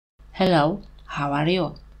Hello, how are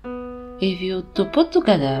you? If you to put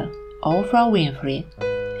together Oprah Winfrey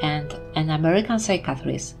and an American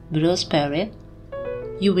psychiatrist, Bruce Perry,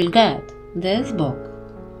 you will get this book,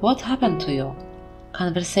 What Happened to You?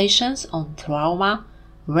 Conversations on Trauma,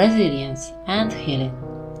 Resilience and Healing.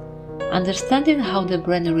 Understanding how the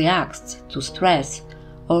brain reacts to stress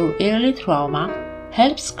or early trauma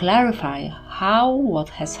helps clarify how what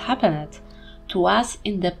has happened to us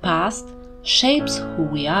in the past shapes who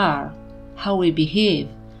we are, how we behave,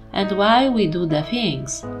 and why we do the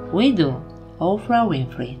things we do. Oprah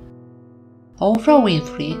Winfrey. Oprah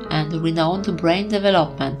Winfrey and renowned brain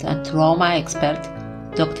development and trauma expert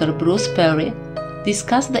Dr. Bruce Perry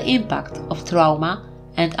discuss the impact of trauma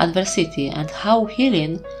and adversity and how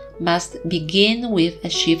healing must begin with a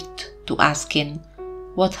shift to asking,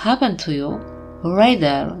 "What happened to you?"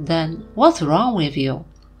 rather than "What's wrong with you?"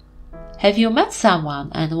 Have you met someone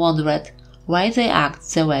and wondered why they act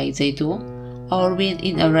the way they do? Or been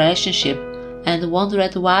in a relationship and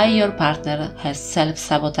wondered why your partner has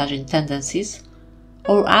self-sabotaging tendencies?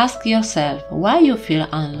 Or ask yourself why you feel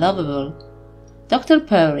unlovable? Dr.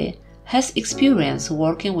 Perry has experience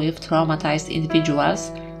working with traumatized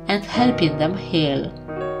individuals and helping them heal.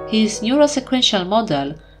 His neurosequential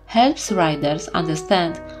model helps writers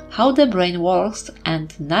understand how the brain works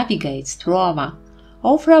and navigates trauma.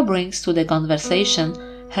 Oprah brings to the conversation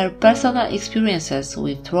her personal experiences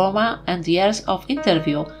with trauma and years of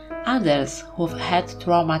interview others who've had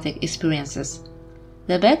traumatic experiences.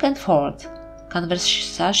 The back and forth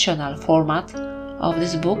conversational format of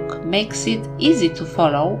this book makes it easy to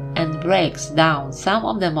follow and breaks down some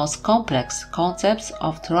of the most complex concepts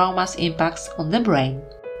of trauma's impacts on the brain.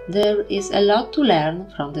 There is a lot to learn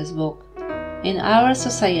from this book. In our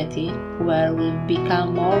society, where we've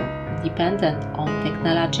become more dependent on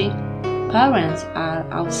technology, parents are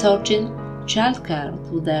outsourcing childcare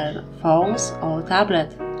to their phones or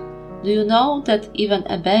tablet. Do you know that even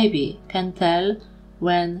a baby can tell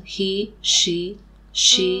when he, she,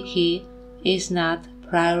 he is not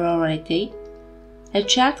priority? A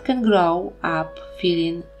child can grow up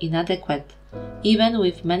feeling inadequate. Even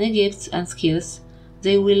with many gifts and skills,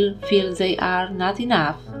 they will feel they are not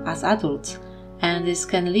enough as adults, and this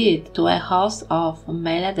can lead to a host of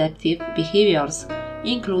maladaptive behaviors,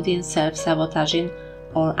 including self-sabotaging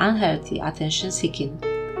or unhealthy attention-seeking.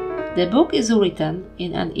 The book is written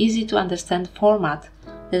in an easy-to-understand format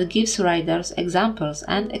that gives readers examples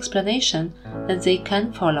and explanation that they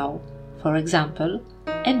can follow. For example,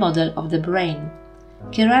 a model of the brain,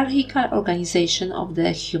 hierarchical organization of the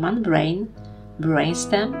human brain,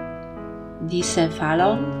 brainstem,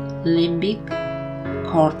 dicephalon, limbic,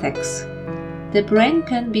 cortex. The brain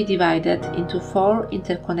can be divided into 4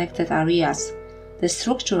 interconnected areas. The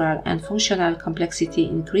structural and functional complexity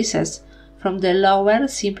increases from the lower,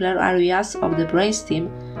 simpler areas of the brainstem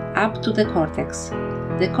up to the cortex.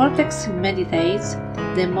 The cortex mediates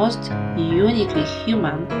the most uniquely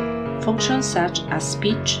human functions such as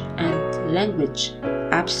speech and language,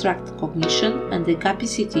 abstract cognition, and the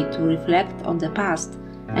capacity to reflect on the past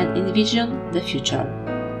and envision the future.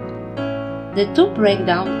 The two break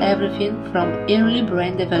down everything from early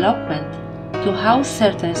brain development to how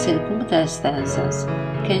certain circumstances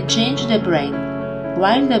can change the brain.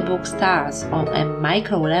 While the book starts on a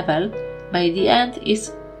micro level, by the end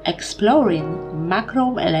is exploring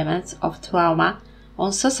macro elements of trauma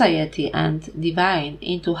on society and diving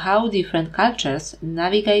into how different cultures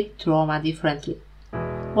navigate trauma differently.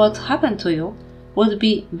 What Happened to You would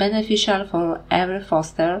be beneficial for every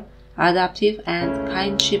foster, adoptive and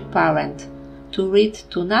kinship parent to read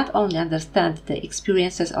to not only understand the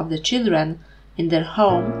experiences of the children in their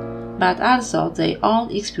home, but also their own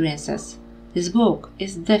experiences. This book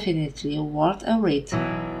is definitely worth a read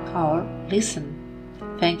or listen.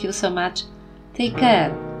 Thank you so much, take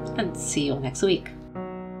care, and see you next week.